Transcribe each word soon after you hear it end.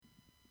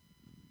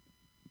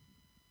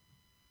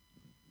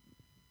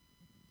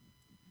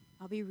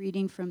be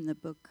reading from the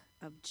book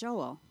of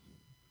Joel.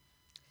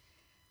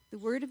 The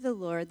word of the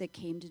Lord that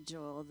came to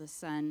Joel, the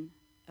son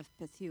of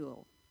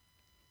Pethuel.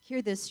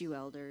 Hear this, you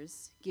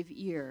elders. Give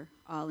ear,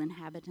 all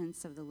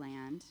inhabitants of the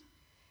land.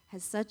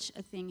 Has such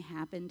a thing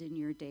happened in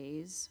your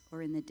days,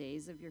 or in the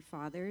days of your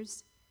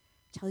fathers?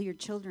 Tell your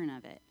children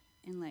of it,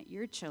 and let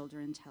your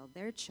children tell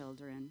their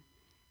children,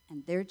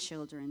 and their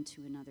children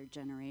to another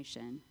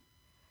generation.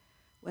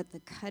 What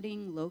the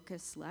cutting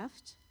locust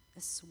left,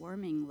 a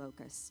swarming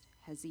locust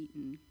has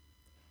eaten.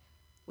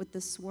 What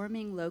the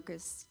swarming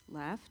locust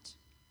left,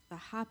 the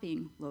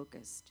hopping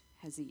locust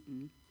has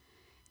eaten.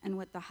 And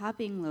what the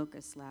hopping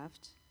locust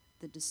left,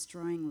 the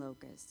destroying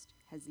locust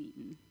has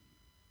eaten.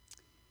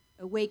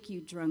 Awake, you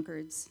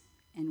drunkards,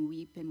 and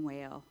weep and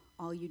wail,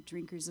 all you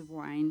drinkers of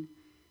wine,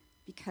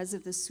 because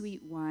of the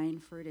sweet wine,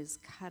 for it is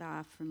cut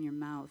off from your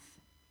mouth.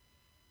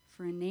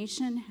 For a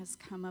nation has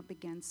come up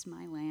against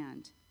my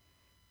land,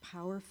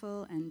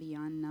 powerful and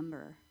beyond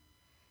number.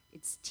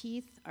 Its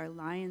teeth are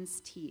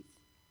lion's teeth,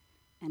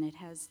 and it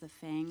has the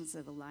fangs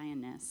of a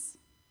lioness.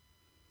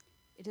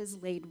 It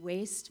has laid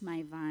waste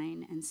my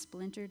vine and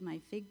splintered my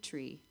fig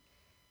tree.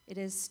 It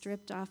has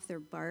stripped off their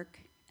bark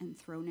and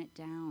thrown it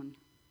down.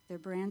 Their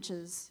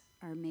branches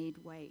are made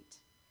white.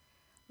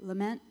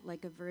 Lament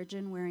like a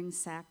virgin wearing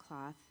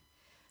sackcloth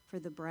for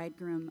the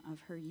bridegroom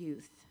of her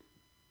youth.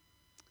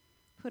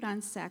 Put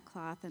on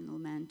sackcloth and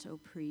lament, O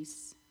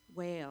priests.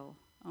 Wail,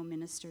 O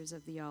ministers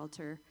of the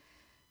altar.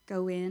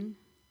 Go in,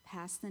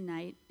 pass the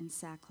night in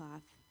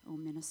sackcloth, O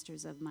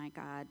ministers of my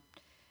God,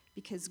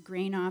 because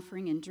grain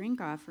offering and drink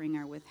offering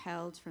are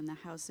withheld from the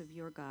house of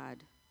your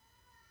God.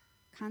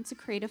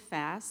 Consecrate a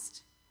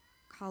fast,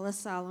 call a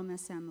solemn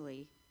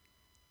assembly,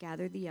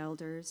 gather the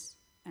elders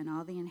and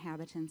all the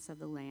inhabitants of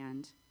the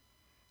land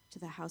to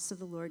the house of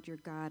the Lord your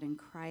God, and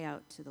cry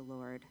out to the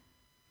Lord.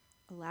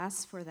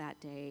 Alas for that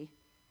day,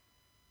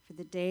 for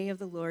the day of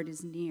the Lord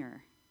is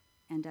near,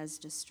 and as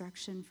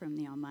destruction from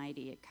the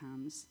Almighty it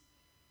comes.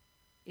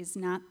 Is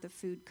not the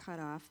food cut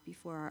off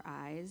before our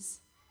eyes,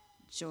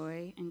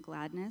 joy and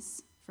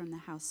gladness from the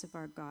house of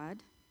our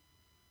God?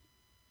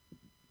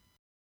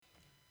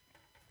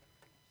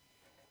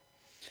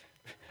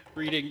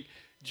 Reading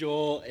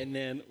Joel and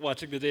then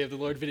watching the Day of the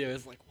Lord video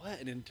is like, what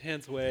an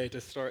intense way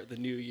to start the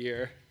new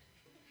year.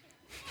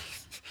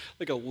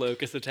 Like a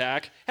locust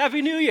attack.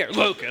 Happy New Year,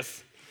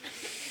 locusts.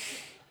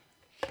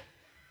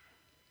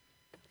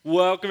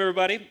 Welcome,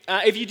 everybody.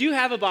 If you do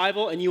have a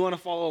Bible and you want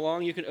to follow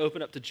along, you can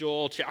open up to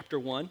Joel chapter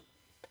 1.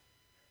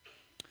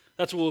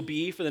 That's where we'll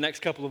be for the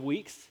next couple of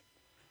weeks.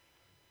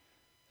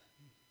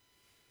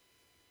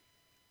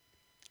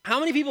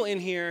 How many people in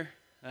here,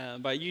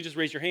 you just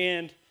raise your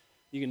hand,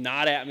 you can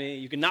nod at me,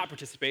 you can not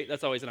participate,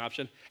 that's always an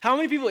option. How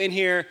many people in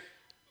here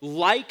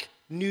like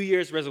New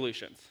Year's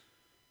resolutions?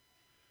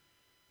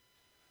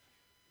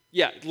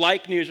 Yeah,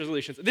 like New Year's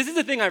resolutions. This is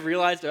the thing I've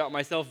realized about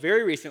myself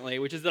very recently,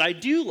 which is that I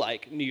do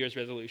like New Year's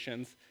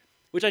resolutions,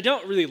 which I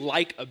don't really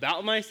like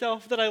about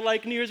myself that I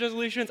like New Year's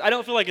resolutions. I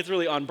don't feel like it's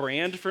really on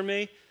brand for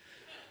me.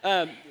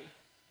 But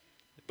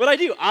I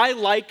do. I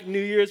like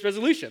New Year's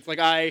resolutions. Like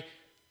I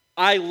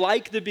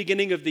like the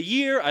beginning of the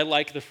year. I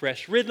like the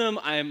fresh rhythm.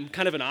 I'm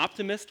kind of an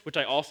optimist, which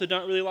I also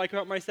don't really like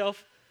about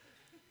myself.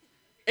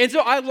 And so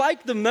I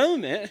like the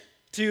moment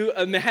to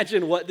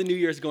imagine what the new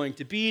year is going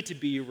to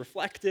be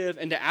reflective,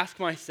 and to ask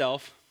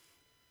myself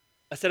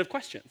a set of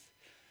questions.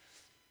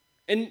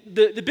 And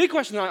the big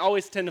question that I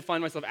always tend to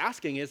find myself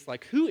asking is,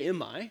 like, who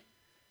am I?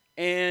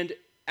 And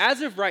as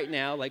of right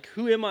now, like,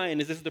 who am I,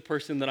 and is this the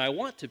person that I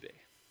want to be?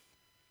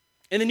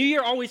 And the new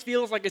year always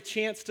feels like a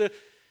chance to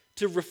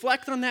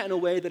reflect on that in a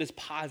way that is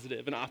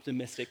positive and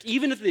optimistic.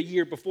 Even if the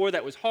year before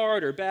that was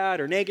hard or bad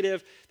or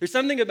negative, there's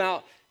something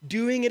about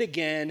doing it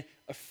again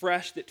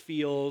afresh that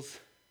feels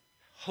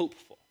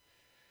hopeful.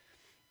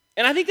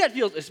 And I think that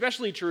feels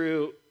especially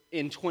true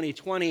in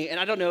 2020, and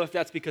I don't know if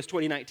that's because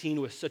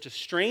 2019 was such a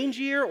strange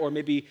year, or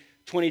maybe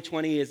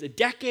 2020 is a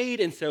decade,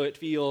 and so it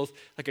feels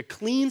like a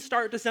clean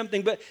start to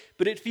something, but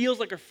it feels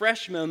like a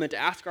fresh moment to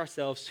ask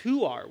ourselves,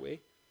 who are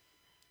we?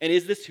 And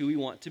is this who we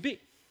want to be?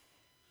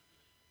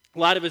 A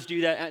lot of us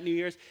do that at New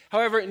Year's.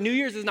 However, New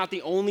Year's is not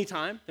the only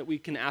time that we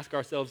can ask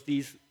ourselves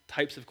these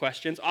types of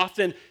questions.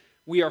 Often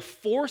we are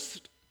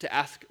forced to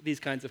ask these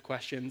kinds of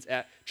questions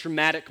at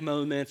traumatic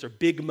moments or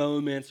big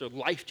moments or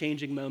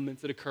life-changing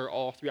moments that occur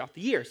all throughout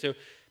the year. So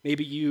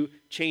maybe you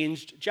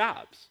changed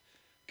jobs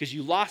because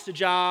you lost a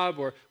job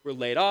or were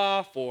laid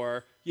off,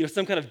 or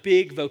some kind of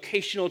big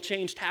vocational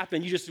change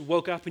happened. You just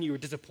woke up and you were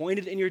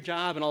disappointed in your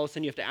job, and all of a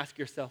sudden you have to ask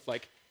yourself,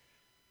 like,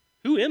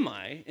 who am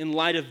I in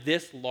light of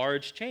this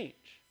large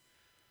change?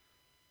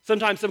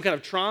 Sometimes some kind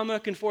of trauma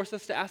can force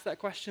us to ask that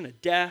question. A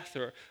death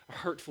or a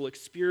hurtful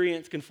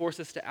experience can force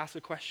us to ask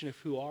the question of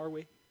who are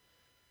we?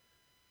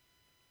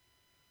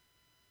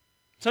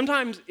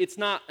 Sometimes it's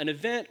not an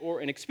event or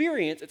an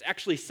experience, it's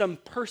actually some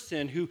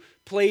person who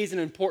plays an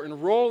important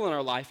role in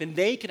our life, and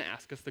they can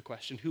ask us the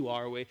question, who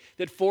are we?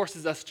 That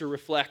forces us to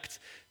reflect,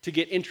 to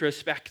get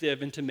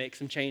introspective, and to make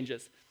some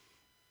changes.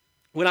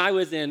 When I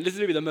was this is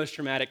maybe the most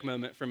traumatic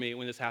moment for me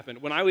when this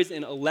happened. When I was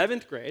in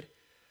 11th grade,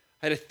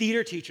 I had a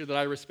theater teacher that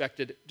I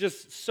respected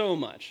just so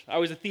much. I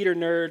was a theater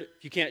nerd,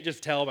 if you can't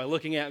just tell by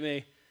looking at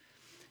me.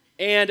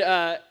 And,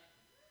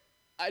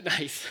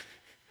 nice.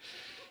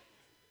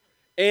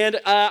 And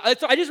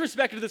so I just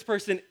respected this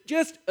person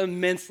just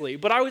immensely,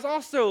 but I was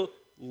also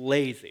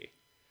lazy,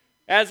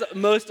 as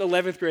most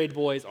 11th grade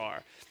boys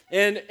are.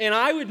 And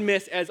I would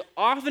miss as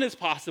often as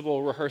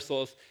possible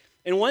rehearsals.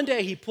 And one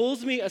day he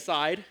pulls me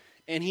aside,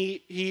 and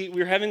we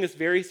were having this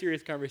very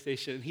serious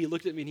conversation. And he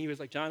looked at me and he was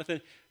like,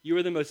 "Jonathan, you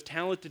are the most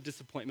talented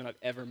disappointment I've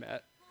ever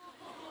met."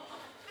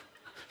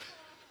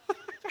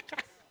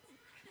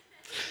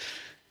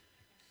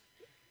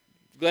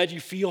 Glad you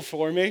feel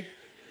for me.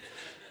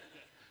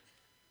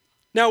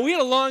 Now, we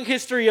had a long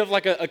history of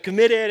like a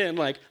committed, and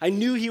like I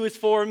knew he was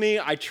for me.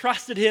 I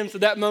trusted him, so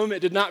that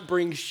moment did not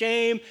bring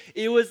shame.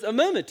 It was a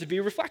moment to be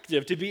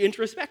reflective, to be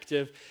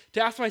introspective,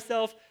 to ask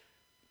myself,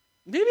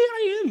 maybe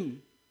I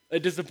am a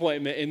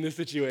disappointment in this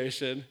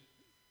situation.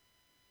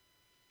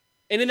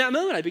 And in that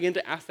moment, I began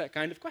to ask that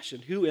kind of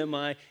question. Who am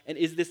I, and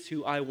is this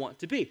who I want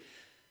to be?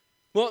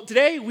 Well,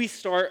 today we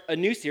start a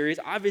new series,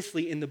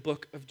 obviously in the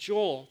book of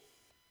Joel.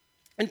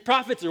 And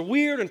prophets are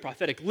weird, and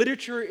prophetic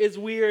literature is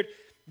weird,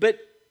 but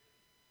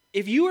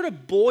if you were to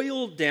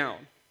boil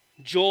down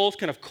Joel's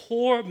kind of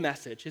core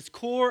message, his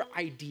core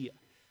idea,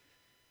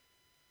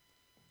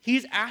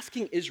 he's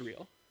asking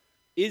Israel,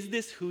 is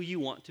this who you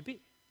want to be?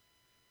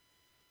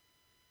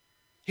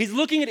 He's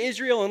looking at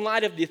Israel in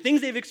light of the things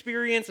they've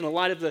experienced, and in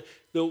light of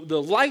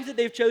the life that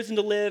they've chosen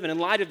to live, and in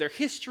light of their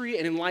history,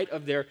 and in light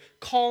of their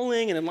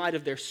calling, and in light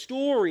of their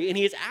story, and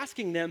he is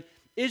asking them,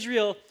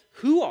 Israel,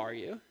 who are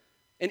you?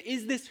 And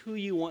is this who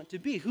you want to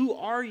be? Who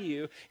are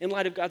you in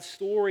light of God's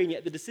story and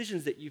yet the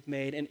decisions that you've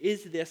made? And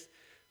is this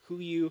who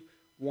you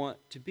want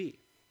to be?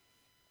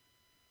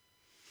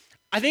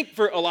 I think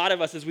for a lot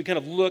of us, as we kind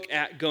of look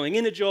at going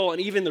into Joel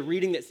and even the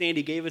reading that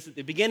Sandy gave us at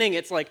the beginning,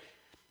 it's like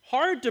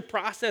hard to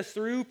process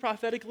through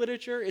prophetic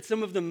literature. It's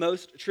some of the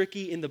most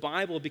tricky in the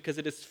Bible because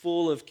it is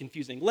full of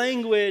confusing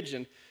language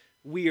and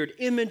weird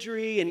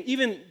imagery. And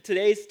even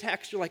today's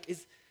text, you're like,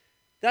 is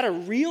that a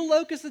real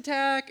locust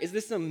attack? Is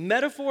this some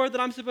metaphor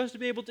that I'm supposed to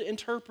be able to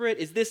interpret?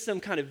 Is this some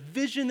kind of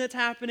vision that's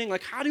happening?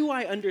 Like, how do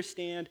I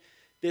understand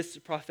this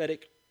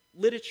prophetic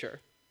literature?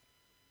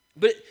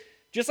 But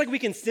just like we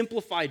can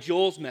simplify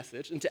Joel's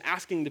message into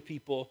asking the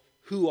people,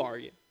 who are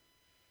you?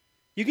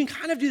 You can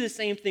kind of do the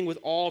same thing with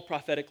all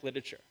prophetic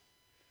literature.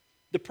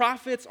 The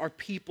prophets are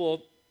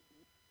people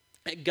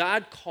that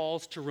God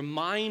calls to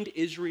remind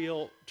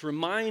Israel, to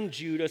remind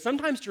Judah,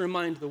 sometimes to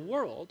remind the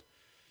world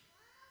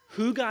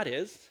who God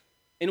is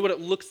and what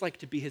it looks like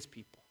to be his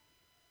people.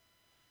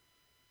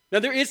 Now,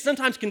 there is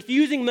sometimes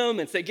confusing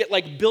moments that get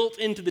like built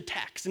into the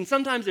text, and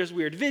sometimes there's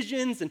weird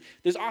visions, and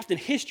there's often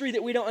history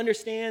that we don't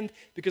understand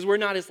because we're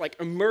not as like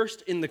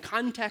immersed in the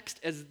context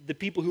as the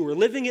people who are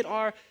living it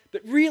are.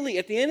 But really,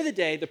 at the end of the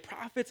day, the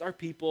prophets are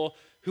people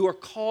who are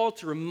called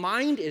to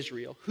remind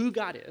Israel who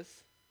God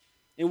is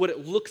and what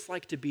it looks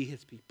like to be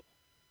his people.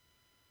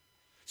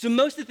 So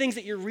most of the things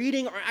that you're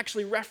reading are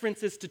actually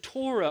references to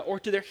Torah or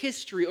to their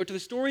history or to the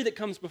story that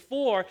comes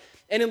before.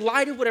 And in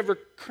light of whatever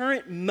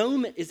current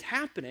moment is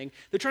happening,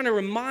 they're trying to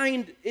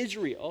remind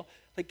Israel,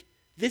 like,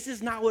 this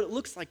is not what it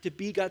looks like to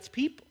be God's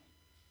people.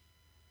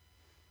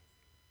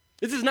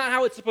 This is not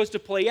how it's supposed to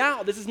play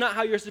out. This is not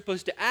how you're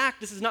supposed to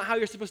act. This is not how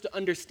you're supposed to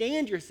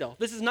understand yourself.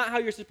 This is not how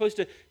you're supposed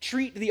to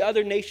treat the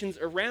other nations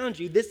around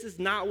you. This is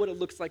not what it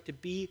looks like to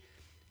be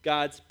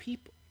God's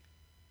people.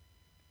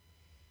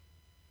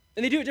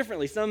 And they do it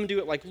differently. Some do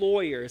it like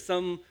lawyers,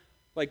 some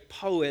like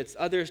poets,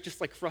 others just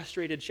like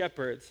frustrated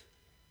shepherds.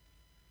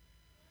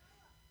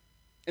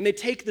 And they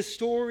take the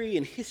story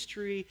and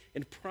history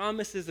and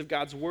promises of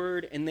God's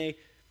word, and they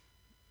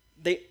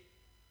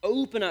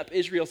open up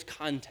Israel's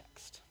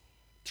context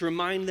to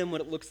remind them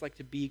what it looks like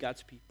to be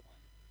God's people.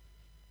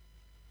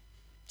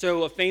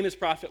 So a famous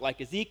prophet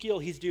like Ezekiel,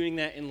 he's doing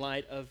that in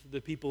light of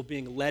the people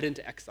being led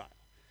into exile.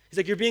 He's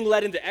like, you're being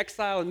led into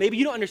exile, and maybe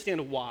you don't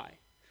understand why.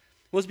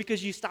 Well, it's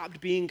because you stopped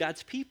being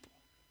God's people.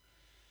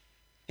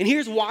 And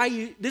here's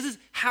why this is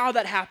how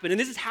that happened, and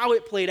this is how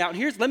it played out.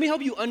 And let me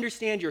help you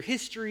understand your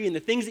history and the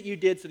things that you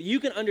did so that you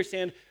can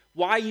understand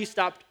why you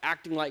stopped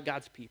acting like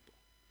God's people.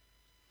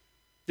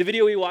 The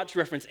video we watched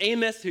referenced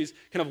Amos, who's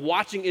kind of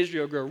watching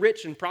Israel grow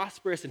rich and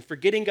prosperous and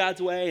forgetting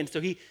God's way. And so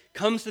he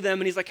comes to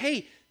them and he's like,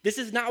 hey, this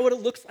is not what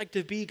it looks like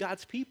to be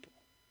God's people.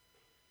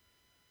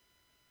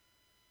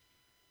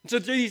 And so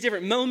through these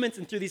different moments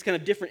and through these kind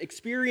of different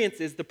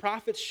experiences, the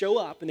prophets show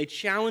up and they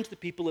challenge the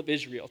people of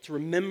Israel to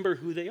remember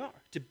who they are,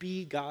 to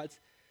be God's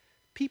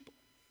people.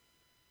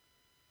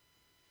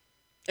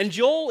 And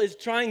Joel is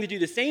trying to do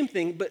the same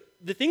thing, but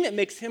the thing that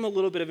makes him a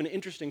little bit of an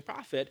interesting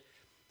prophet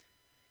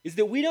is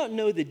that we don't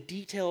know the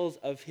details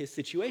of his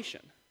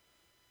situation.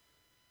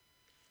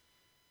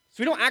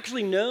 So we don't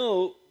actually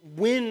know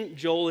when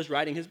Joel is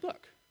writing his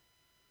book.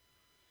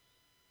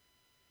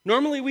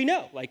 Normally we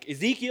know, like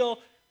Ezekiel,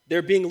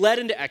 they're being led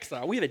into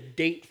exile. We have a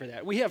date for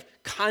that. We have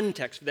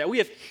context for that. We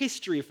have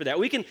history for that.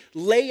 We can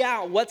lay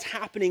out what's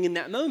happening in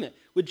that moment.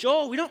 With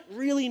Joel, we don't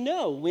really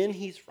know when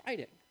he's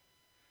writing.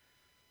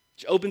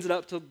 which opens it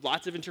up to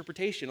lots of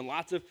interpretation and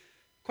lots of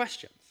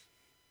questions.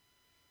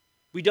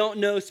 We don't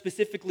know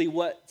specifically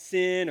what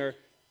sin or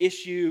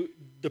issue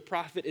the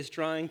prophet is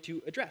trying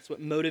to address,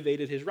 what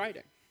motivated his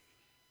writing.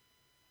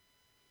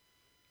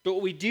 But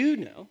what we do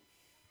know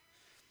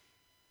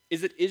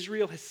is that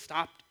Israel has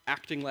stopped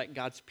acting like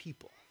God's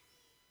people.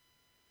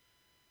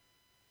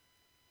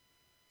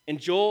 And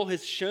Joel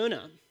has shown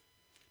up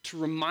to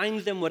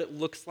remind them what it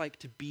looks like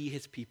to be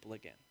his people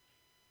again.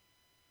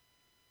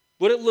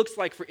 What it looks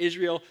like for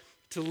Israel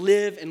to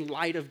live in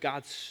light of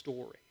God's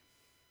story.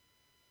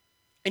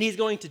 And he's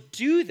going to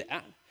do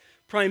that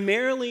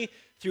primarily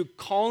through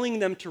calling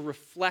them to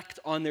reflect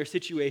on their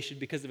situation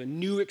because of a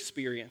new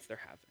experience they're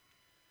having.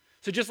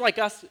 So just like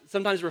us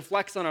sometimes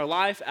reflects on our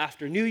life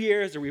after New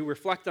Year's, or we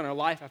reflect on our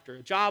life after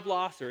a job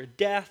loss or a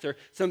death or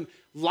some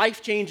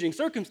life-changing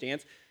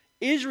circumstance,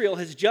 Israel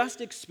has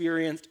just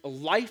experienced a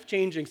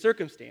life-changing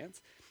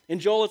circumstance,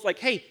 and Joel is like,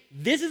 hey,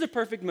 this is a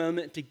perfect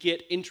moment to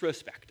get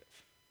introspective,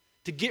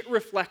 to get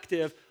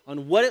reflective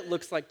on what it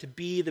looks like to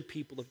be the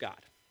people of God.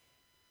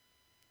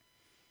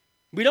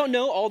 We don't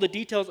know all the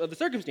details of the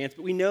circumstance,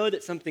 but we know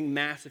that something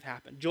massive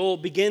happened. Joel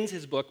begins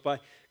his book by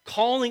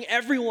calling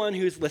everyone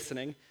who's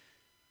listening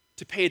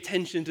to pay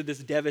attention to this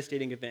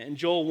devastating event. In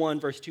Joel 1,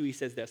 verse 2, he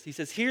says this. He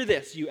says, "Hear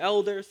this, you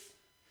elders.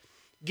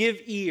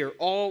 Give ear,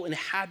 all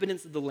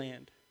inhabitants of the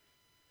land.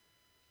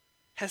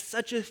 Has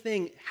such a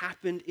thing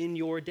happened in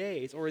your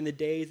days or in the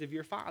days of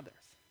your fathers?"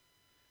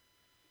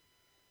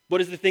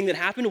 What is the thing that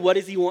happened? What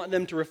does he want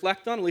them to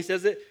reflect on? Well, he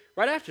says it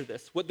right after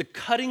this. What the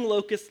cutting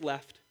locust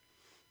left,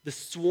 the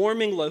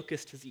swarming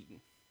locust has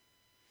eaten.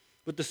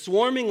 What the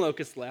swarming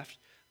locust left,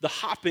 the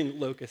hopping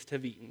locust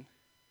have eaten.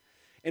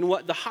 And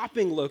what the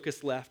hopping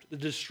locust left, the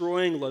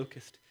destroying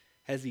locust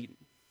has eaten.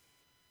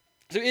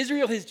 So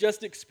Israel has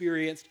just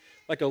experienced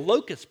like a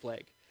locust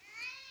plague,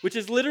 which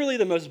is literally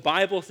the most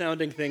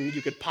Bible-sounding thing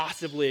you could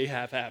possibly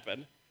have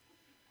happen.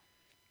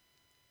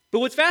 But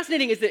what's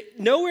fascinating is that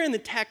nowhere in the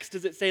text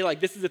does it say like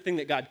this is a thing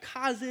that God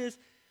causes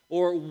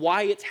or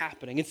why it's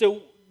happening. And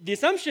so the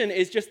assumption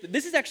is just that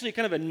this is actually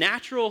kind of a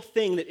natural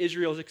thing that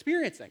Israel is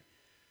experiencing.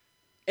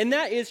 And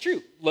that is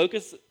true.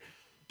 Locust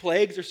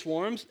plagues or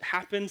swarms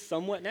happen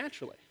somewhat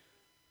naturally.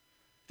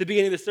 At the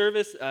beginning of the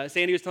service,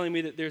 Sandy was telling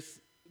me that there's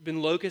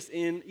been locusts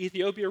in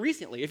Ethiopia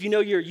recently. If you know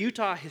your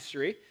Utah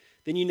history,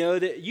 then you know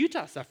that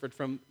Utah suffered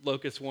from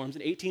locust swarms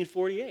in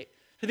 1848.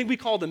 I think we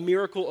call the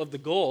miracle of the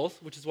gulls,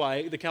 which is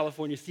why the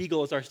California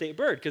seagull is our state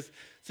bird, because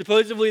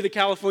supposedly the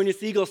California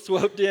seagull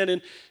swooped in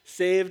and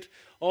saved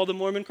all the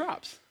Mormon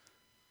crops.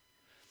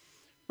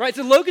 Right,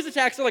 so locust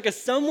attacks are like a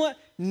somewhat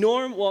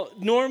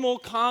normal,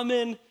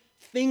 common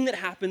thing that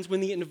happens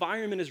when the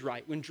environment is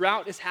right, when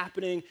drought is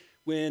happening,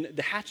 when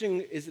the hatching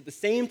is at the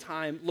same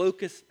time,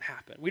 locusts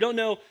happen. We don't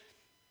know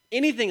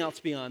anything else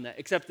beyond that,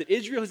 except that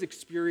Israel has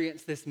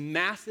experienced this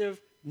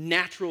massive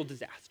natural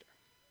disaster.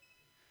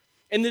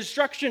 And the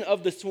destruction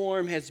of the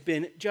swarm has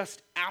been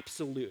just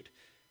absolute.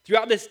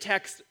 Throughout this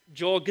text,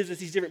 Joel gives us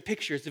these different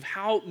pictures of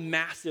how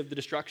massive the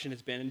destruction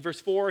has been. In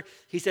verse 4,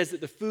 he says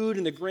that the food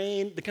and the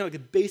grain, the kind of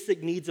like the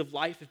basic needs of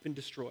life have been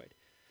destroyed.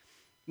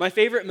 My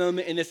favorite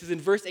moment in this is in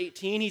verse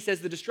 18. He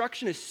says the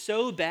destruction is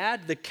so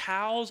bad, the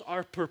cows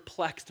are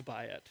perplexed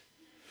by it.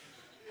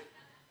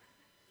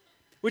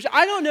 Which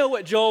I don't know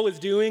what Joel was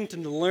doing to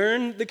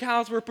learn the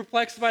cows were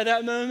perplexed by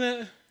that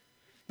moment.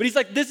 But he's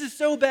like, this is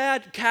so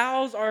bad,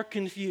 cows are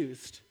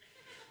confused.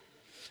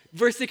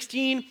 Verse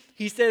 16,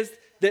 he says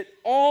that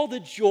all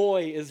the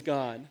joy is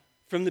gone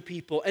from the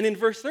people. And in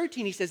verse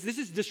 13, he says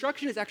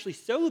destruction is actually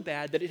so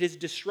bad that it has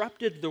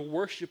disrupted the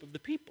worship of the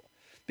people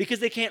because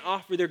they can't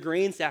offer their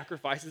grain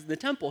sacrifices in the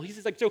temple. He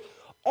says, like, so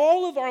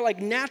all of our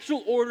like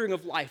natural ordering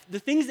of life, the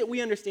things that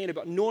we understand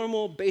about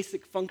normal,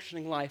 basic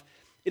functioning life,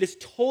 it is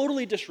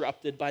totally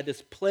disrupted by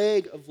this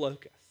plague of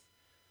locusts.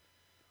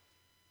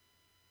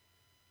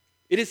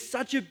 It is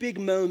such a big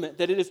moment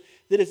that it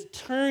has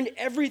turned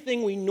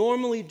everything we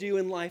normally do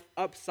in life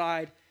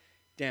upside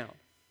down.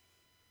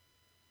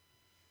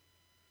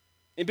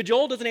 But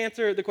Joel doesn't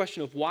answer the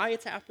question of why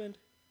it's happened.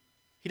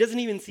 He doesn't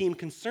even seem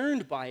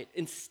concerned by it.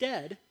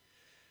 Instead,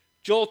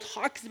 Joel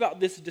talks about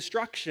this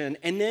destruction,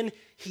 and then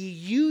he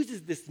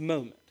uses this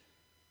moment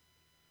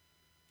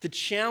to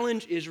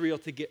challenge Israel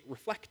to get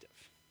reflective.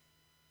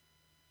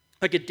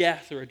 Like a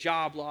death or a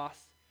job loss,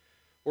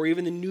 or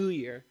even the new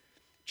year,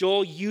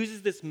 Joel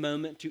uses this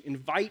moment to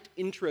invite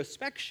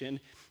introspection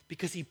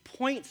because he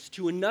points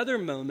to another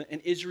moment in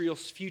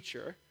Israel's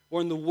future,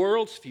 or in the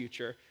world's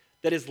future,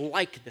 that is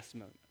like this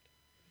moment.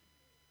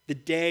 The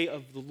day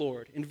of the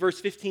Lord. In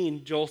verse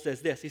 15, Joel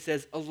says this. He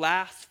says,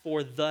 "Alas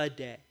for the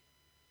day.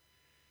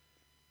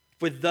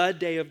 For the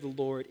day of the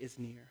Lord is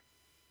near.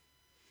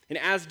 And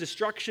as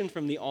destruction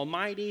from the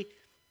Almighty,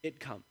 it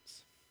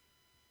comes."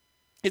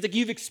 It's like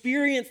you've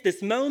experienced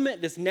this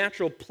moment, this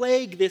natural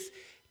plague, this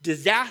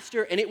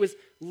disaster, and it was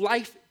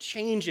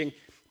life-changing.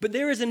 But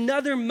there is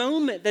another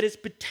moment that is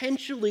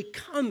potentially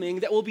coming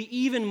that will be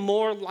even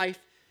more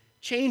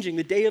life-changing,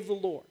 the day of the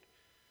Lord.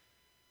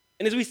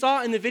 And as we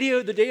saw in the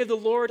video, the day of the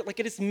Lord, like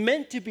it is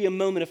meant to be a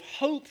moment of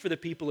hope for the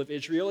people of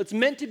Israel. It's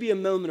meant to be a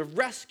moment of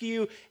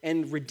rescue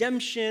and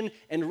redemption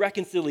and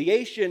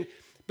reconciliation.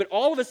 But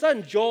all of a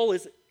sudden, Joel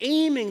is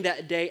aiming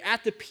that day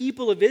at the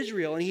people of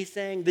Israel. And he's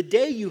saying, the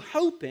day you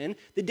hope in,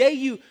 the day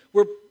you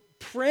were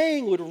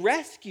praying would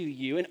rescue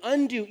you and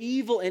undo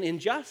evil and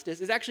injustice,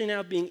 is actually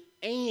now being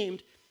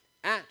aimed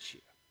at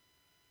you.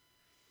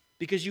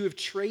 Because you have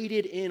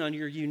traded in on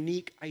your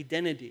unique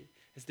identity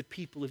as the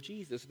people of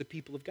Jesus, the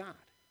people of God.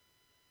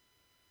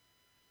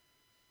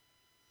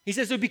 He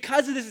says, so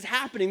because of this is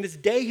happening, this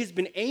day has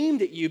been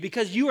aimed at you,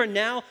 because you are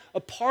now a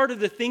part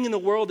of the thing in the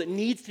world that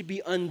needs to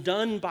be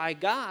undone by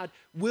God,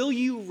 will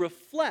you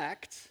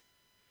reflect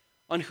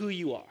on who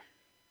you are?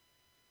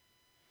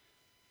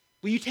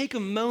 Will you take a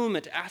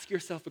moment to ask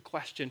yourself a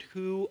question,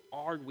 who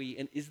are we,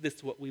 and is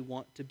this what we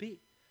want to be?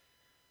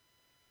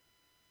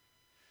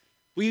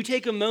 Will you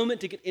take a moment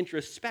to get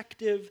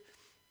introspective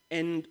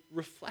and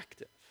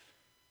reflective,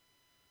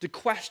 to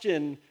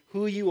question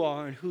who you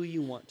are and who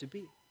you want to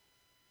be?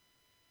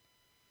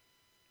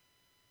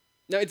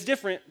 Now, it's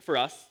different for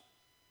us,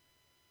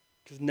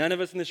 because none of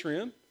us in this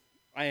room,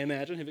 I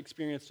imagine, have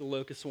experienced a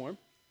locust swarm.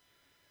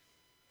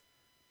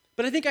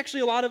 But I think actually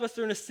a lot of us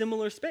are in a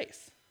similar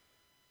space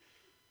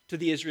to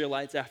the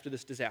Israelites after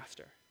this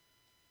disaster.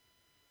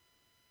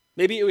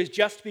 Maybe it was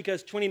just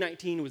because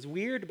 2019 was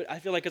weird, but I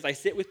feel like as I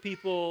sit with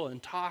people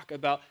and talk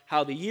about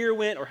how the year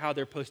went or how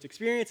their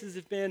post-experiences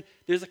have been,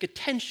 there's like a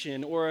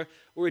tension or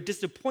a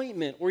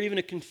disappointment or even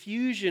a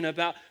confusion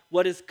about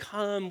what has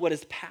come, what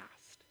has passed.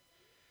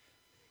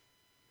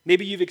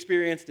 Maybe you've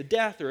experienced a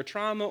death or a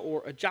trauma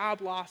or a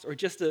job loss or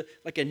just a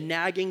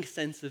nagging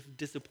sense of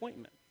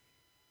disappointment.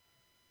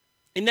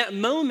 In that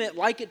moment,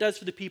 like it does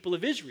for the people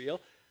of Israel,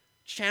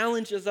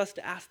 challenges us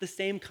to ask the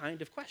same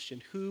kind of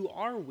question. Who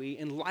are we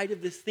in light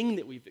of this thing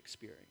that we've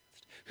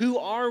experienced? Who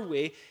are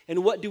we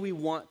and what do we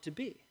want to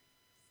be?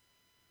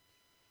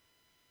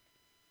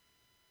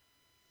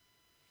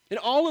 And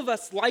all of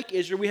us, like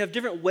Israel, we have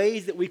different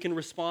ways that we can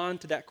respond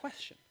to that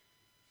question.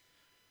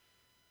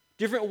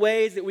 Different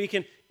ways that we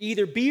can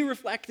either be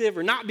reflective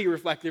or not be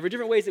reflective, or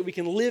different ways that we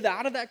can live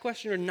out of that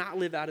question or not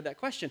live out of that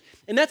question.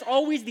 And that's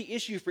always the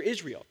issue for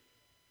Israel.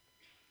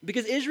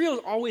 Because Israel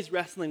is always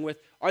wrestling with,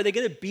 are they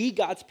going to be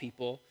God's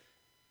people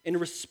and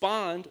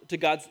respond to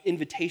God's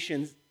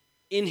invitations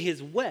in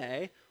his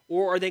way,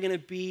 or are they going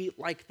to be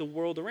like the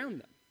world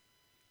around them?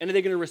 And are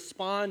they going to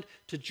respond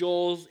to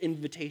Joel's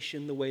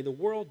invitation the way the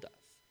world does,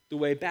 the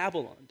way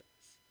Babylon does?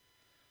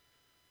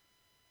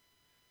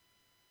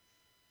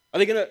 Are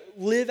they going to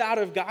live out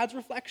of God's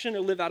reflection or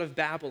live out of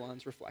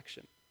Babylon's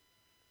reflection?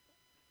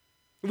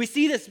 We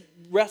see this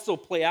wrestle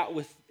play out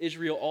with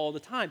Israel all the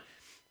time.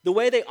 The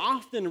way they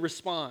often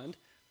respond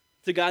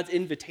to God's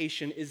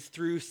invitation is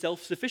through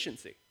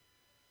self-sufficiency.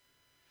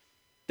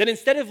 That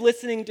instead of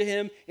listening to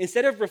him,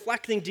 instead of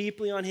reflecting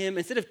deeply on him,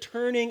 instead of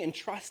turning and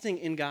trusting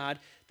in God,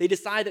 they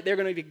decide that they're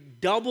going to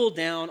double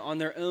down on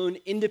their own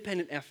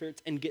independent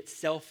efforts and get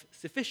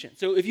self-sufficient.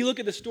 So if you look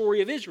at the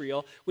story of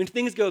Israel, when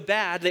things go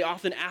bad, they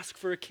often ask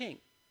for a king.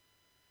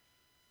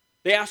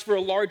 They ask for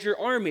a larger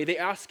army. They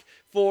ask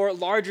for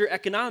larger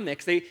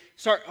economics. They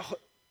start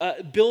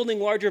building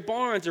larger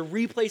barns or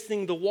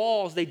replacing the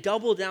walls. They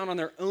double down on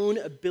their own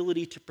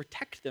ability to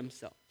protect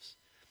themselves.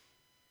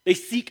 They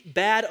seek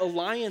bad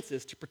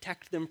alliances to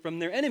protect them from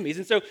their enemies.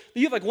 And so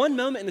you have like one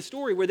moment in the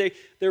story where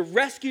they're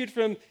rescued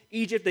from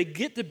Egypt, they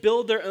get to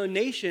build their own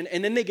nation,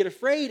 and then they get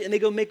afraid and they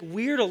go make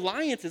weird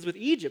alliances with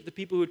Egypt, the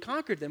people who had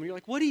conquered them. And you're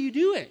like, what are you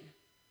doing?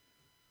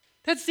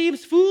 That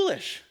seems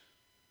foolish.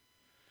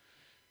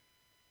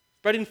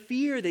 But in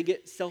fear, they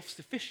get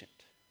self-sufficient.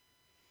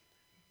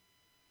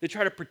 They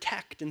try to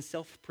protect and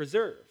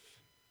self-preserve.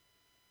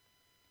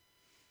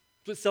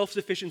 What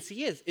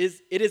self-sufficiency is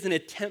it is an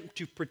attempt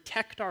to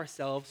protect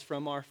ourselves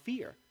from our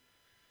fear.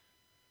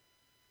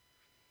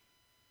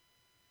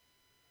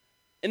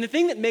 And the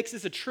thing that makes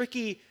this a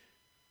tricky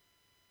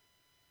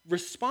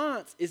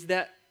response is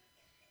that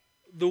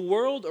the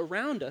world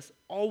around us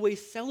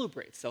always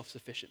celebrates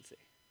self-sufficiency.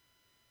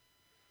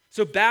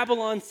 So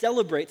Babylon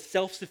celebrates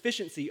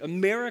self-sufficiency.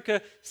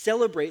 America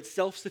celebrates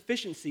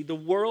self-sufficiency. The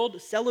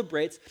world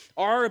celebrates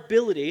our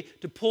ability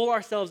to pull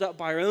ourselves up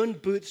by our own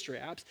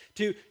bootstraps,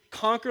 to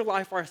conquer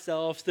life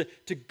ourselves,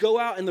 to go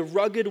out in the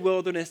rugged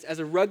wilderness as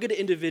a rugged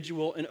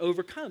individual and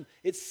overcome.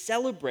 It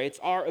celebrates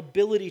our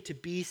ability to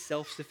be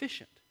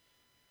self-sufficient.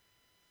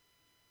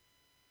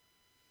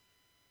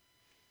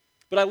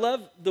 But I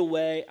love the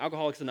way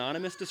Alcoholics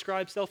Anonymous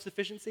describes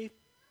self-sufficiency.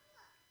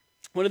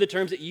 One of the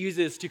terms it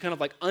uses to kind of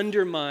like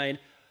undermine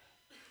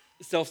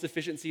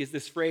self-sufficiency is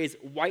this phrase,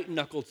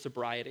 white-knuckled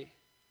sobriety.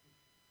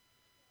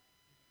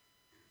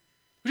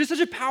 Which is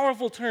such a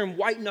powerful term,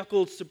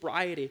 white-knuckled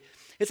sobriety.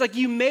 It's like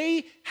you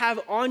may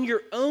have on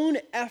your own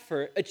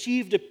effort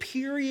achieved a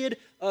period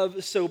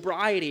of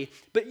sobriety,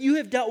 but you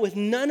have dealt with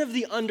none of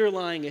the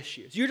underlying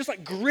issues. You're just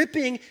like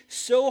gripping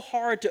so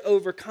hard to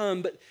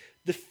overcome, but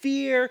the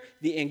fear,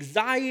 the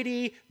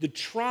anxiety, the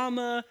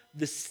trauma,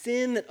 the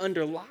sin that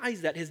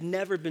underlies that has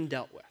never been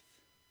dealt with.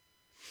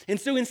 And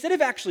so instead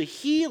of actually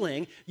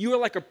healing, you are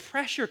like a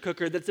pressure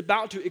cooker that's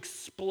about to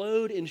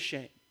explode in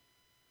shame.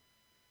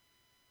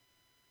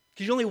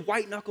 Because you only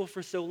white knuckle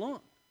for so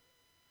long.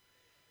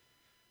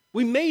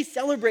 We may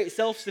celebrate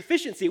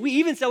self-sufficiency. We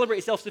even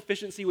celebrate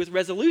self-sufficiency with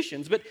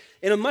resolutions, but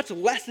in a much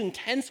less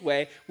intense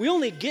way, we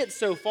only get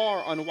so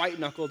far on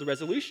white-knuckled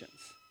resolutions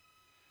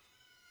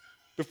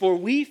before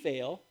we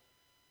fail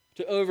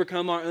to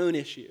overcome our own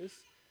issues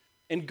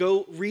and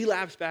go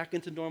relapse back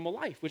into normal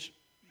life, which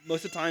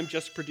most of the time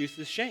just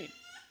produces shame.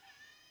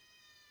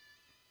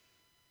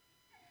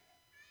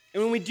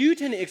 And when we do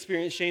tend to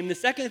experience shame, the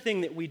second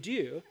thing that we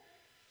do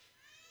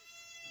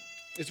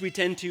is we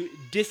tend to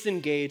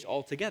disengage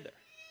altogether.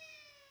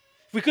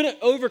 If we couldn't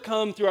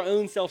overcome through our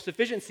own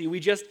self-sufficiency, we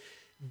just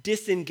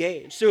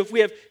disengage. So if we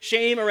have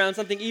shame around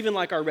something even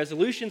like our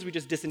resolutions, we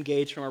just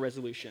disengage from our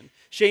resolution.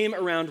 Shame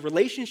around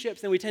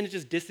relationships, then we tend to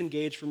just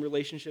disengage from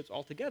relationships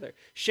altogether.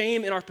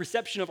 Shame in our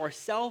perception of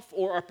ourself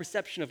or our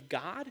perception of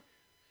God,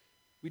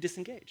 we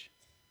disengage.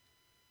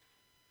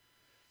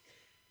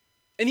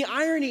 And the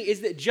irony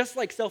is that just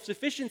like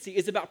self-sufficiency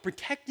is about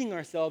protecting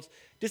ourselves,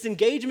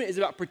 disengagement is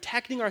about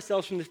protecting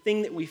ourselves from the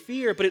thing that we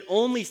fear, but it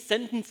only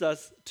sentences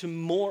us to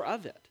more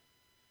of it.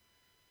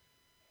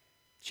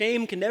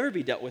 Shame can never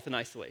be dealt with in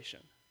isolation.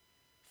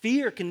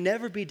 Fear can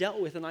never be dealt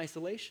with in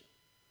isolation.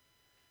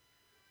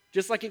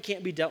 Just like it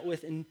can't be dealt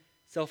with in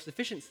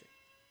self-sufficiency.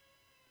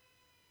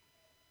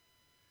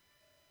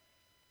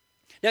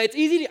 Now, it's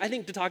easy, I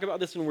think, to talk about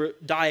this when we're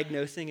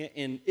diagnosing it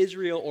in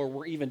Israel, or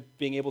we're even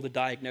being able to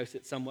diagnose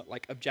it somewhat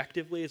like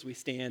objectively as we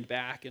stand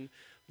back and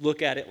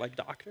look at it like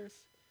doctors.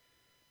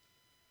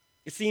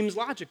 It seems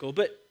logical,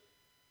 but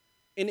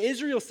in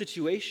Israel's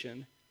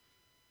situation,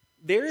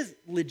 there is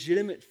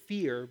legitimate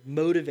fear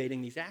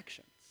motivating these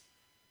actions.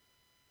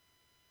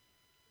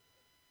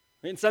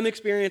 In some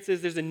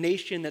experiences, there's a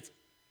nation that's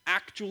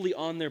actually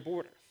on their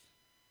borders,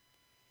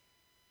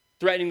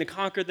 threatening to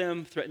conquer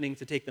them, threatening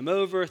to take them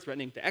over,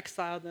 threatening to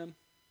exile them.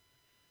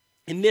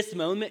 In this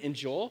moment in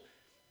Joel,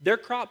 their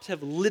crops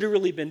have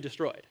literally been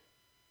destroyed.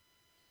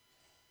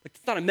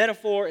 It's not a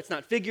metaphor, it's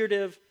not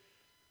figurative.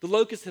 The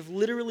locusts have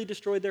literally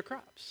destroyed their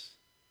crops.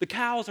 The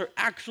cows are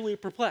actually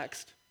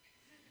perplexed.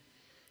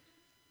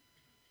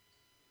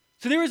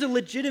 So there is a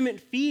legitimate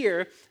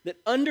fear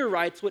that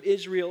underwrites what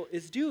Israel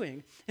is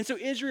doing. And so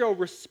Israel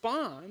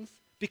responds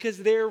because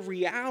their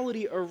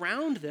reality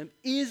around them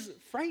is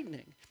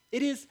frightening.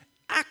 It is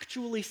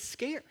actually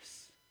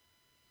scarce.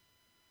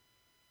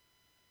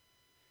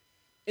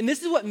 And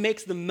this is what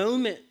makes the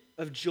moment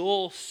of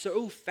Joel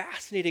so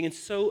fascinating and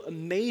so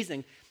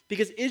amazing,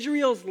 because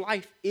Israel's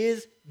life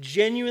is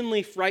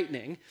genuinely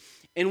frightening,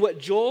 and what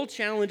Joel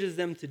challenges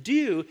them to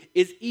do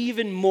is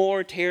even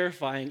more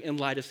terrifying in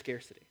light of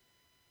scarcity.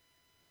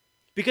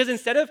 Because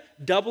instead of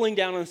doubling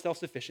down on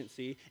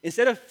self-sufficiency,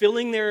 instead of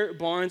filling their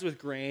barns with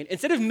grain,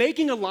 instead of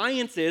making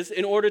alliances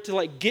in order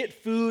to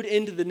get food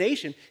into the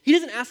nation, he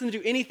doesn't ask them to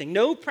do anything.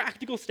 No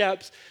practical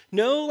steps,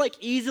 no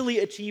easily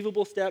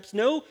achievable steps,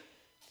 no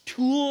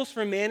tools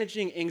for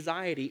managing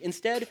anxiety.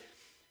 Instead,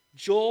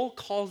 Joel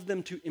calls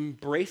them to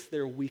embrace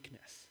their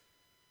weakness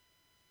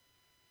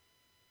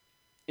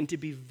and to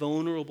be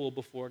vulnerable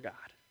before God.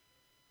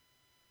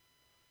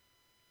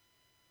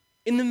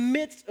 In the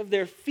midst of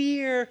their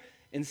fear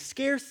and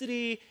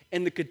scarcity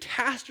and the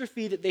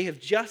catastrophe that they have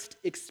just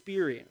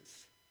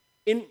experienced,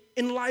 in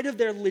light of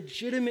their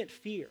legitimate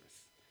fears,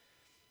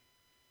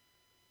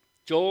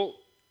 Joel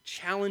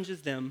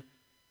challenges them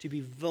to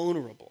be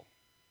vulnerable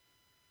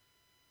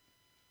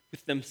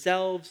with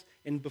themselves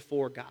and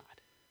before God.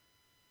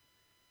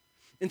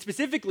 And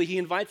specifically, he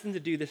invites them to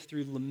do this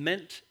through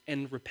lament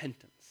and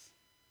repentance.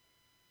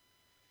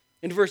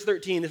 In verse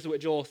 13, this is what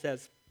Joel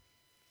says.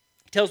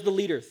 He tells the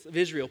leaders of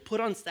Israel,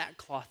 put on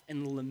sackcloth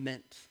and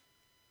lament.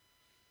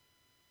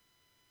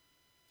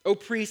 O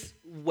priests,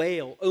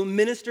 wail. O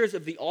ministers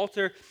of the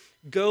altar,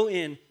 go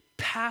in,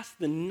 pass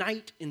the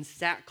night in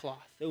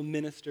sackcloth, O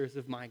ministers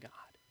of my God.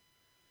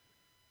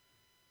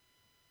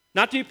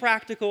 Not to be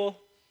practical,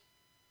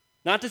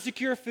 not to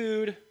secure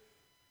food,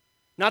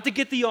 not to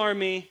get the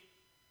army.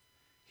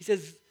 He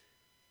says,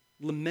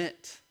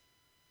 lament.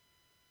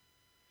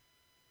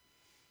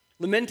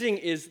 Lamenting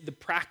is the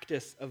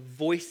practice of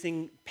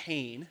voicing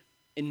pain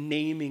and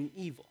naming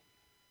evil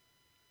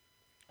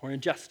or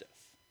injustice,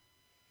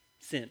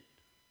 sin.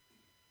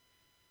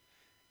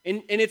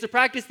 And it's a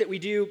practice that we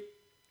do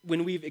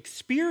when we've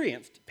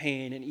experienced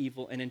pain and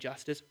evil and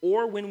injustice,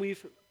 or when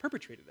we've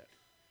perpetrated it.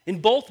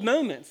 In both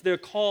moments, their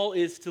call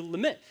is to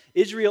lament.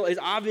 Israel is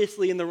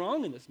obviously in the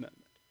wrong in this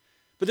moment,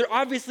 but they're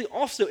obviously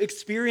also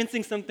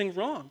experiencing something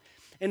wrong.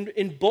 And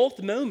in both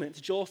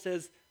moments, Joel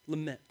says,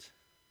 lament.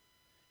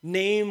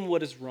 Name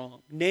what is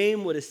wrong.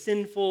 Name what is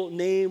sinful.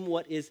 Name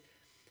what is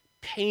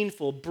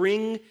painful.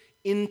 Bring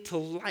into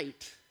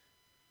light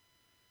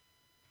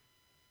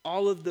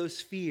all of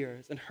those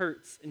fears and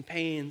hurts and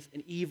pains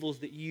and evils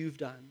that you've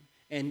done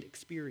and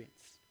experienced.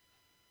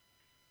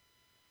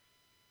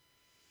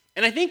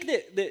 And I think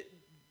that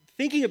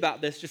thinking about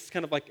this just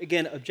kind of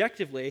again,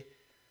 objectively,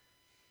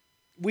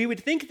 we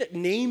would think that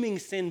naming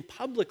sin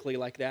publicly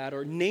like that,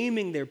 or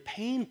naming their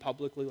pain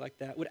publicly like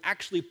that, would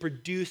actually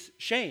produce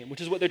shame,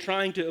 which is what they're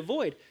trying to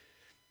avoid.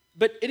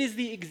 But it is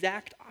the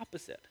exact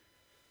opposite.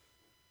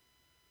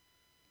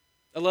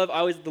 I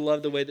always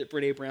love the way that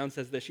Brené Brown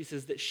says this. She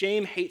says that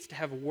shame hates to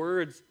have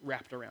words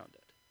wrapped around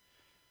it.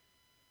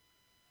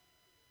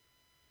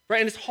 Right?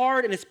 And as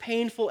hard and as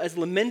painful as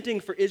lamenting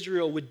for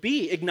Israel would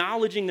be,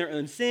 acknowledging their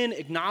own sin,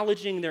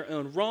 acknowledging their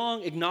own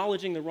wrong,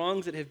 acknowledging the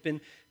wrongs that have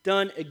been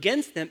done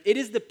against them, it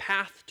is the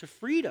path to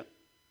freedom.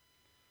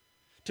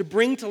 To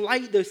bring to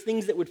light those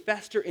things that would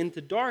fester into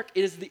dark,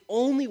 it is the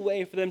only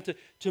way for them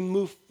to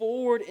move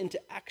forward into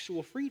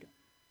actual freedom.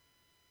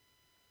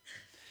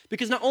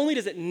 Because not only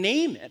does it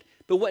name it,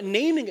 but what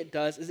naming it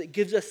does is it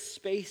gives us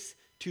space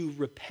to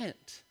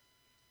repent.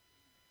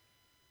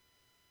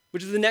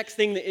 Which is the next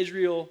thing that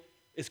Israel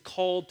is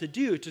called to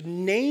do, to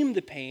name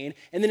the pain,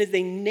 and then as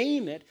they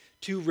name it,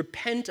 to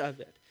repent of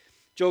it.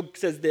 Joel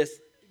says this,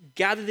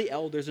 gather the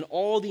elders and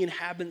all the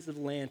inhabitants of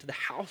the land to the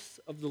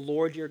house of the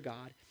Lord your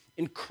God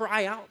and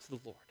cry out to the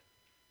Lord.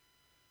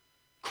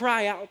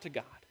 Cry out to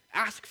God.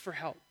 Ask for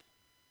help.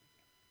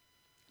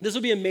 This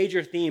will be a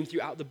major theme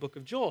throughout the book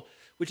of Joel,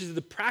 which is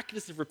the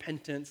practice of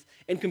repentance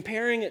and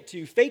comparing it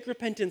to fake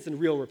repentance and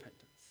real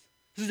repentance.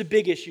 This is a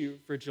big issue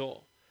for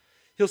Joel.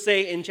 He'll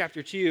say in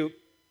chapter 2,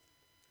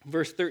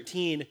 verse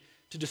 13,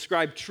 to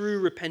describe true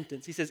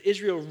repentance, he says,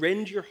 Israel,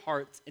 rend your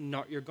hearts and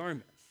not your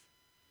garments.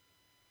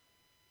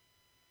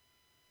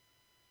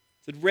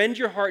 He said, rend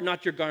your heart,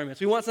 not your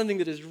garments. We want something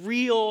that is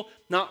real,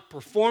 not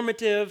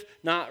performative,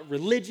 not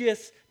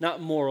religious,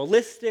 not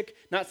moralistic,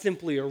 not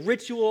simply a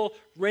ritual.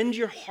 Rend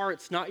your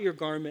hearts, not your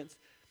garments.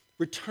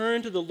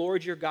 Return to the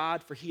Lord your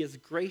God, for he is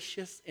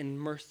gracious and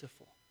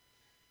merciful,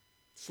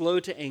 slow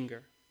to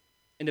anger,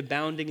 and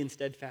abounding in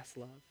steadfast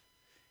love.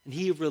 And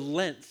he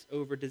relents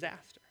over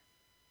disaster.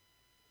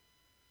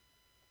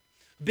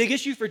 Big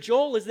issue for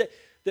Joel is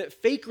that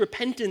fake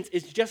repentance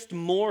is just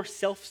more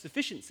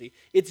self-sufficiency.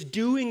 It's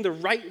doing the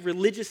right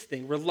religious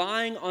thing,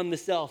 relying on the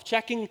self,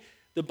 checking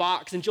the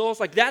box. And Joel's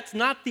like, that's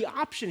not the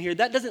option here.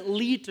 That doesn't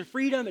lead to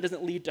freedom. It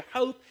doesn't lead to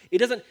hope. It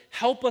doesn't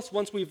help us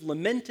once we've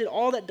lamented.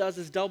 All that does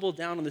is double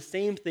down on the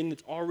same thing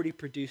that's already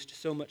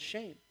produced so much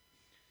shame.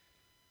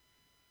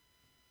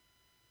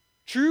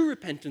 True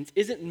repentance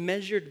isn't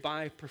measured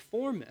by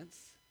performance.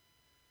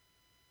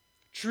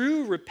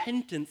 True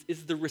repentance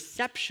is the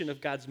reception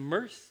of God's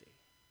mercy.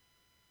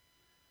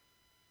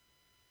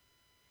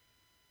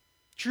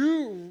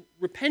 True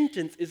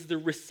repentance is the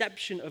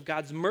reception of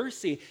God's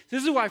mercy.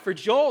 This is why for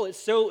Joel it's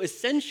so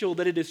essential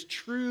that it is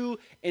true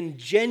and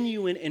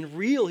genuine and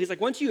real. He's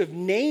like, once you have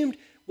named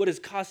what has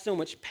caused so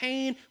much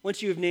pain,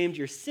 once you have named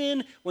your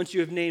sin, once you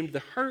have named the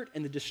hurt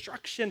and the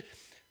destruction,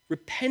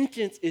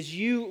 repentance is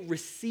you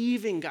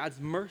receiving God's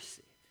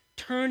mercy,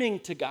 turning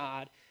to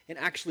God and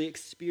actually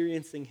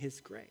experiencing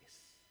his grace.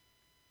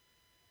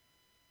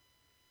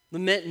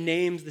 Lament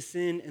names the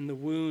sin and the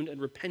wound, and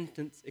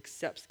repentance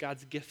accepts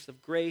God's gifts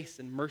of grace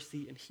and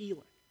mercy and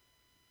healing.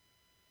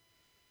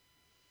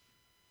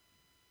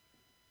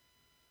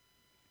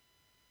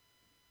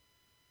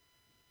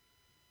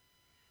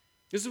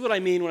 This is what I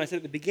mean when I said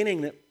at the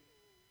beginning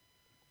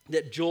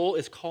that Joel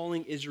is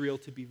calling Israel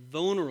to be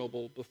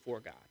vulnerable before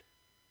God.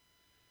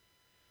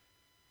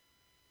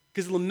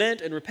 Because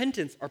lament and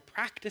repentance are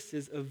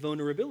practices of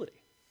vulnerability.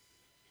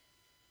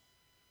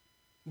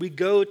 We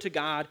go to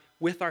God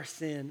with our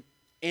sin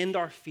and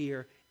our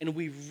fear, and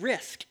we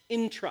risk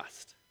in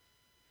trust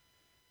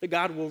that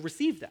God will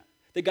receive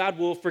that God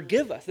will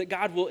forgive us, that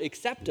God will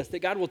accept us, that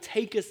God will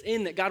take us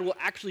in, that God will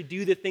actually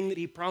do the thing that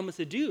he promised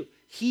to do,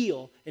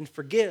 heal and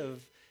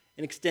forgive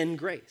and extend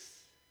grace.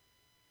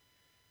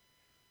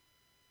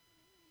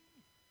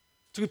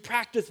 So we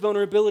practice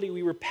vulnerability,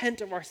 we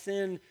repent of our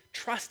sin,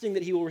 trusting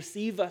that he will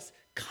receive us,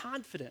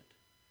 confident,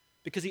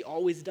 because he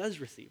always does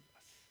receive us.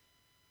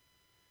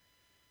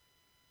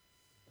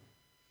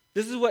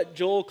 This is what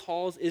Joel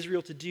calls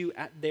Israel to do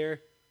at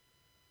their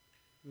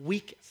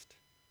weakest.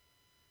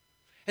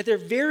 At their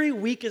very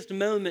weakest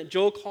moment,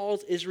 Joel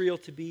calls Israel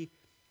to be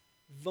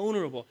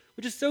vulnerable,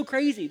 which is so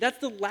crazy. That's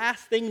the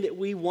last thing that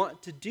we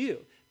want to do,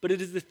 but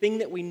it is the thing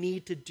that we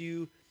need to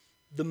do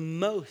the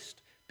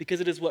most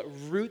because it is what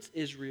roots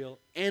Israel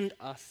and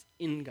us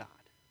in God.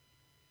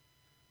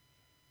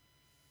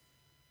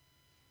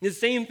 The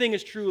same thing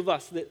is true of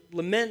us, that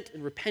lament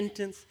and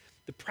repentance,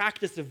 the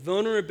practice of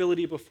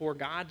vulnerability before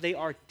God, they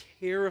are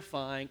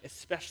terrifying,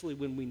 especially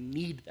when we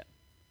need them.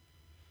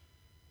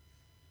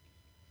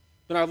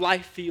 When our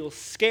life feels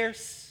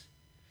scarce,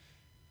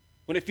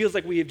 when it feels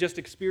like we have just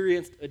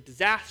experienced a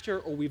disaster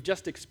or we've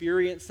just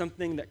experienced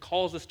something that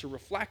calls us to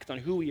reflect on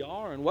who we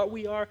are and what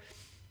we are,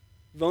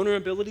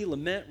 vulnerability,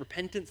 lament,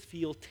 repentance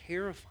feel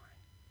terrifying.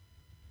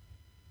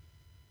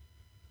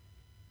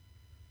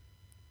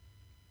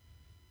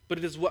 But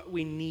it is what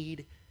we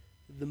need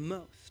the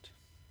most.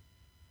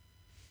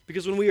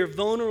 Because when we are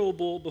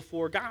vulnerable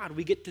before God,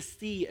 we get to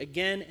see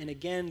again and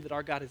again that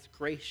our God is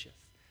gracious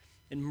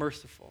and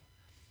merciful,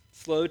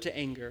 slow to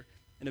anger,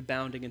 and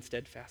abounding in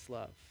steadfast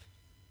love.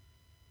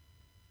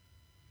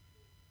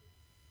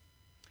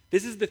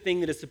 This is the thing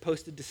that is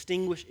supposed to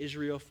distinguish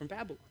Israel from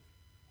Babylon.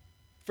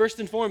 First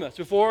and foremost,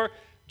 before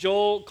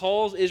Joel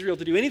calls Israel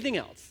to do anything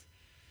else,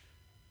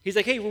 he's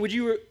like, hey,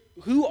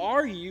 who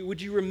are you?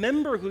 Would you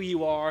remember who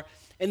you are?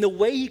 And the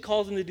way he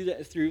calls them to do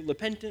that is through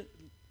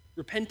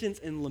repentance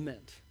and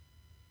lament.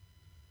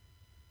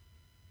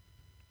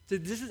 So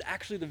this is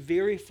actually the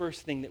very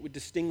first thing that would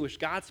distinguish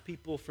God's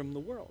people from the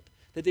world,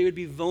 that they would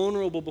be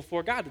vulnerable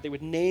before God, that they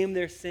would name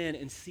their sin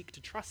and seek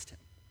to trust him.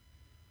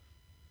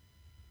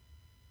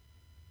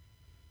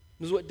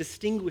 This is what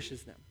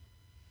distinguishes them.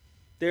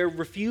 Their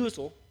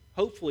refusal,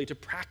 hopefully, to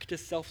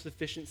practice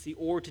self-sufficiency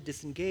or to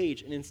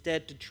disengage, and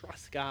instead to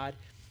trust God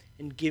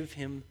and give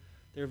him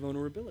their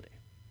vulnerability.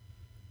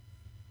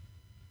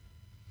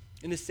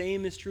 And the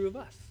same is true of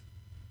us.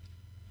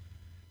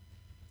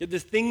 That the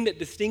thing that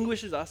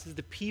distinguishes us as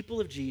the people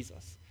of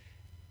Jesus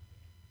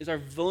is our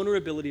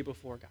vulnerability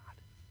before God.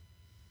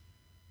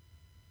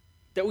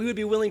 That we would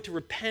be willing to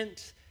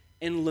repent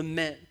and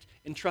lament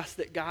and trust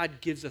that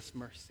God gives us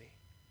mercy.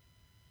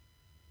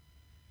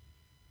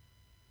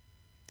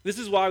 This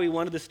is why we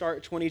wanted to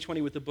start 2020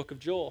 with the book of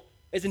Joel.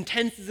 As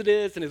intense as it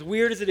is and as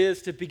weird as it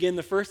is to begin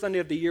the first Sunday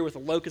of the year with a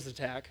locust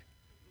attack,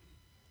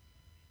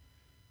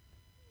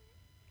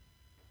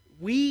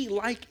 we,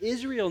 like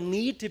Israel,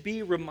 need to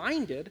be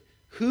reminded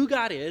who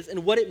God is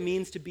and what it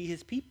means to be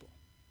his people.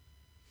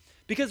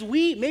 Because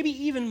we, maybe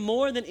even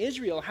more than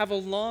Israel, have a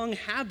long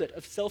habit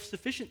of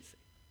self-sufficiency.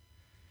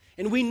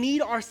 And we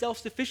need our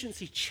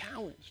self-sufficiency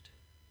challenged.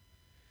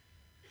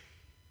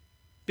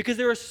 Because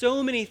there are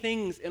so many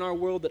things in our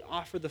world that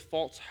offer the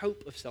false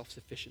hope of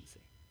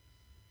self-sufficiency.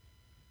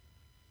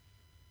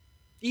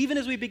 Even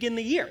as we begin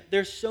the year,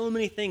 there's so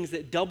many things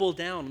that double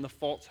down on the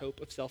false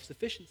hope of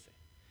self-sufficiency.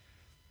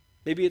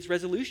 Maybe it's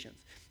resolutions.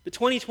 But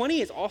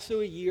 2020 is also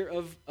a year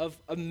of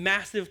a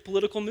massive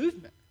political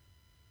movement.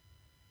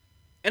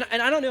 And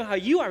I don't know how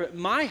you are, but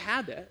my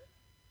habit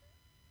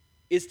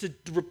is to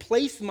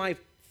replace my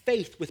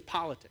faith with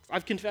politics.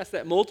 I've confessed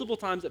that multiple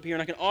times up here,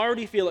 and I can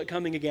already feel it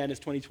coming again as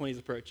 2020 is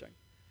approaching.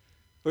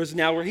 Whereas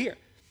now we're here.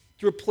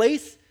 To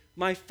replace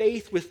my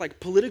faith with like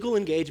political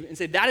engagement and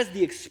say that is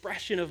the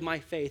expression of my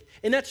faith.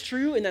 And that's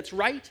true and that's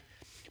right.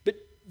 But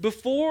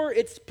before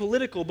it's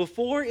political,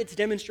 before it's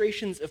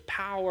demonstrations of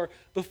power,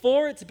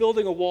 before it's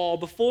building a wall,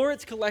 before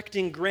it's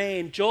collecting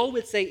grain, Joel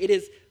would say it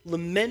is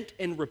lament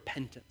and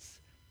repentance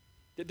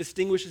that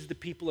distinguishes the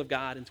people of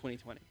God in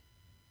 2020.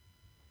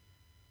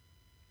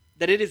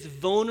 That it is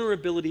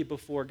vulnerability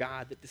before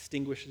God that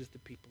distinguishes the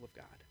people of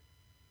God.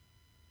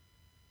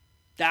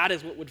 That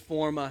is what would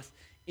form us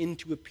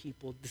into a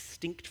people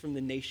distinct from the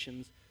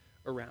nations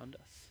around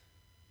us.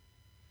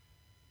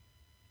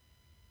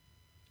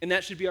 And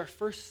that should be our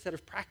first set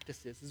of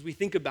practices as we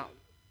think about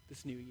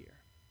this new year.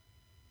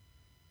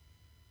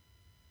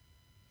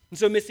 And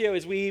so, Missio,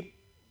 as we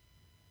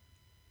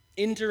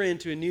enter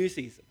into a new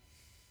season,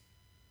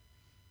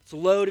 it's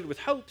loaded with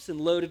hopes and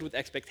loaded with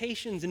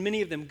expectations, and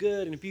many of them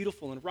good and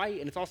beautiful and right,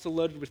 and it's also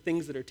loaded with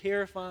things that are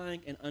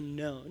terrifying and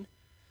unknown.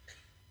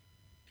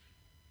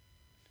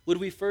 Would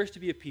we first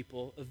be a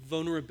people of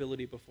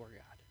vulnerability before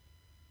God?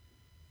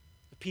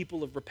 A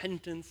people of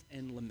repentance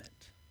and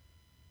lament.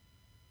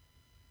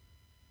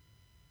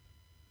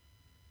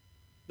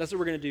 That's what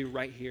we're going to do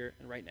right here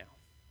and right now.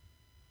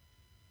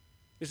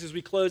 Just as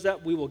we close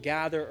up, we will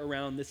gather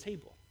around this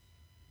table.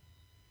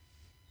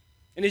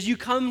 And as you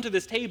come to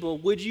this table,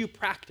 would you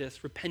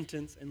practice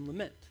repentance and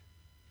lament?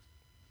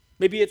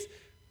 Maybe it's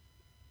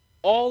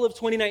all of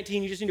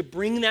 2019, you just need to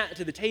bring that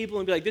to the table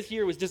and be like, this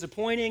year was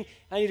disappointing.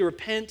 I need to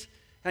repent.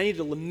 I need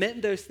to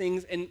lament those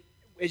things. And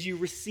as you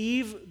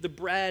receive the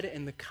bread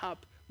and the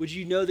cup, would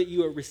you know that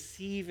you are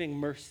receiving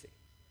mercy?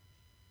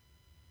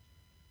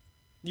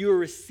 You are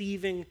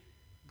receiving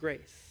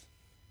grace.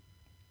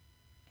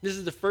 This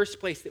is the first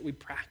place that we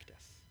practice.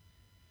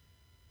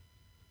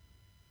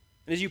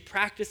 And as you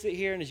practice it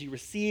here and as you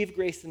receive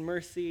grace and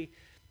mercy,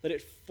 let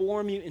it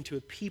form you into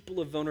a people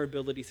of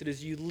vulnerability so that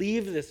as you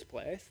leave this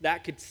place,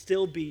 that could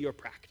still be your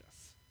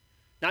practice.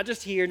 Not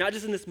just here, not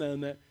just in this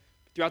moment,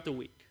 but throughout the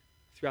week,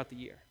 throughout the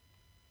year.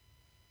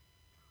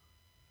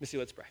 Missy,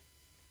 let's pray.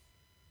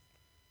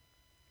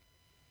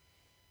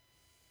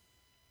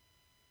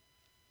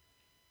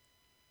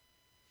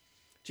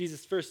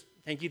 Jesus, first,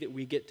 thank you that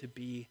we get to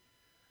be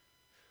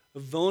a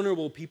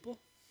vulnerable people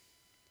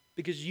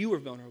because you are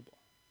vulnerable.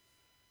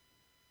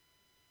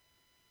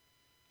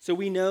 So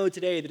we know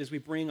today that as we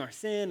bring our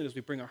sin, and as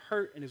we bring our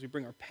hurt, and as we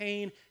bring our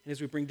pain, and as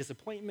we bring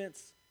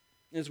disappointments,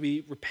 and as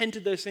we repent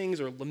of those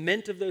things or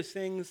lament of those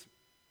things,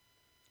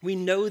 we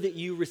know that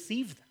you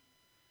receive them.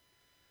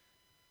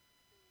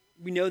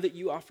 We know that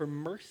you offer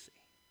mercy.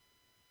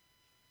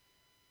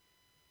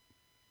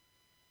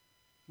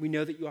 We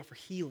know that you offer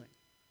healing.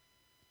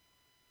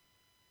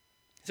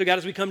 So God,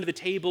 as we come to the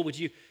table, would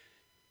you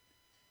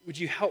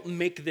help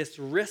make this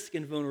risk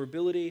and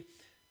vulnerability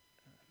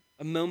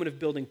a moment of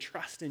building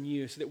trust in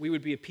you so that we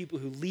would be a people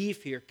who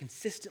leave here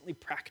consistently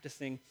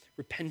practicing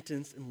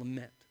repentance and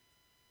lament.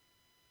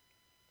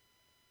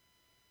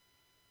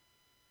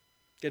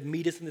 God,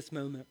 meet us in this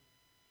moment.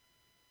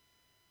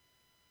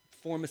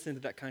 form us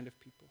into that kind of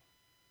people.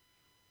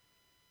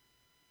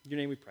 In your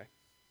name we pray.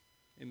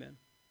 Amen.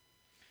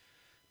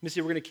 This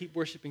year we're going to keep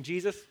worshiping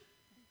Jesus.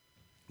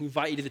 We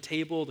invite you to the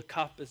table. The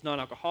cup is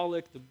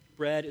non-alcoholic. The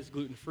bread is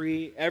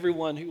gluten-free.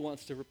 Everyone who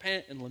wants to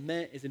repent and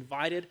lament is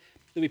invited.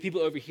 There'll be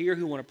people over here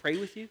who want to pray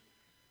with you.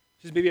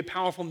 Just maybe a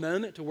powerful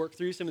moment to work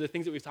through some of the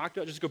things that we've talked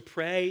about. Just go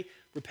pray,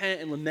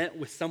 repent, and lament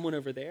with someone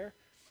over there.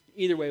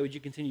 Either way, would you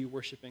continue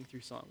worshiping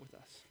through song with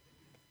us?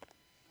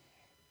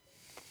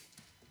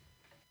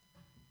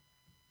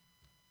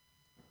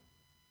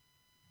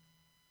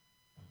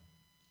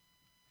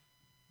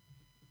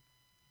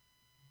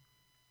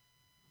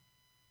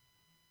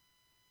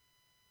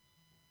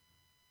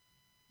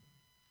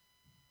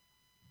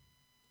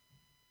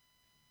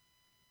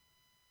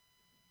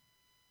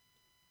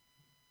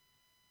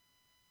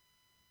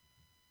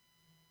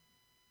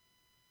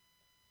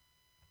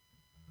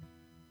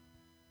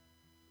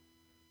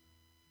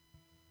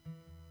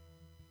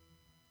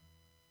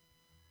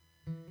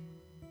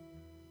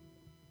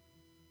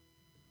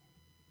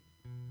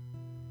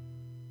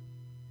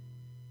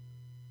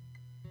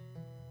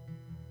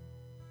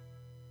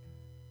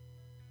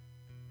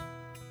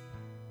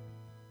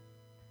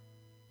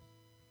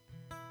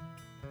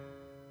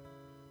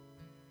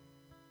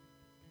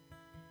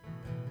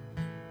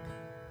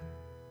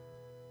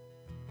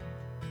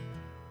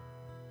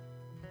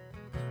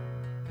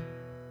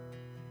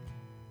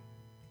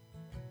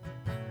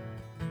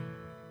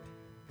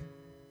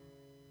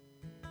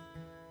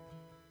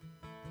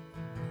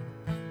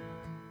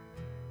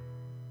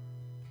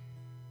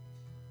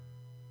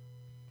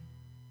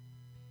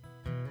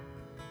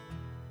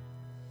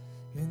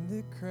 In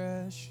the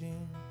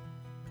crushing,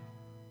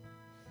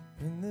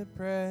 in the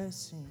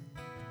pressing,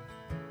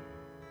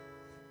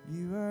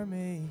 you are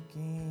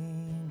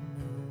making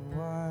new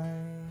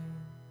wine.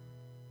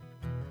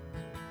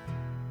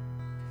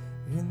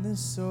 In the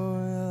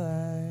soil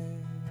I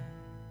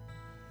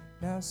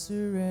now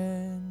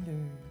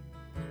surrender,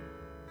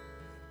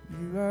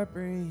 you are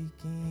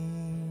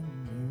breaking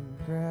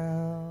new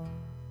ground.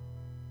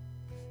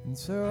 And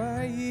so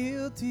I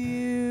yield to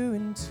you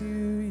and to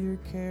your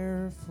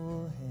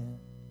careful hand.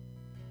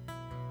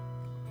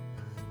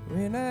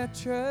 When I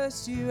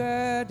trust you,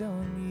 I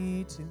don't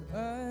need to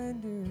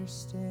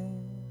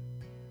understand.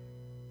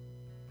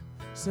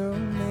 So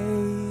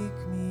may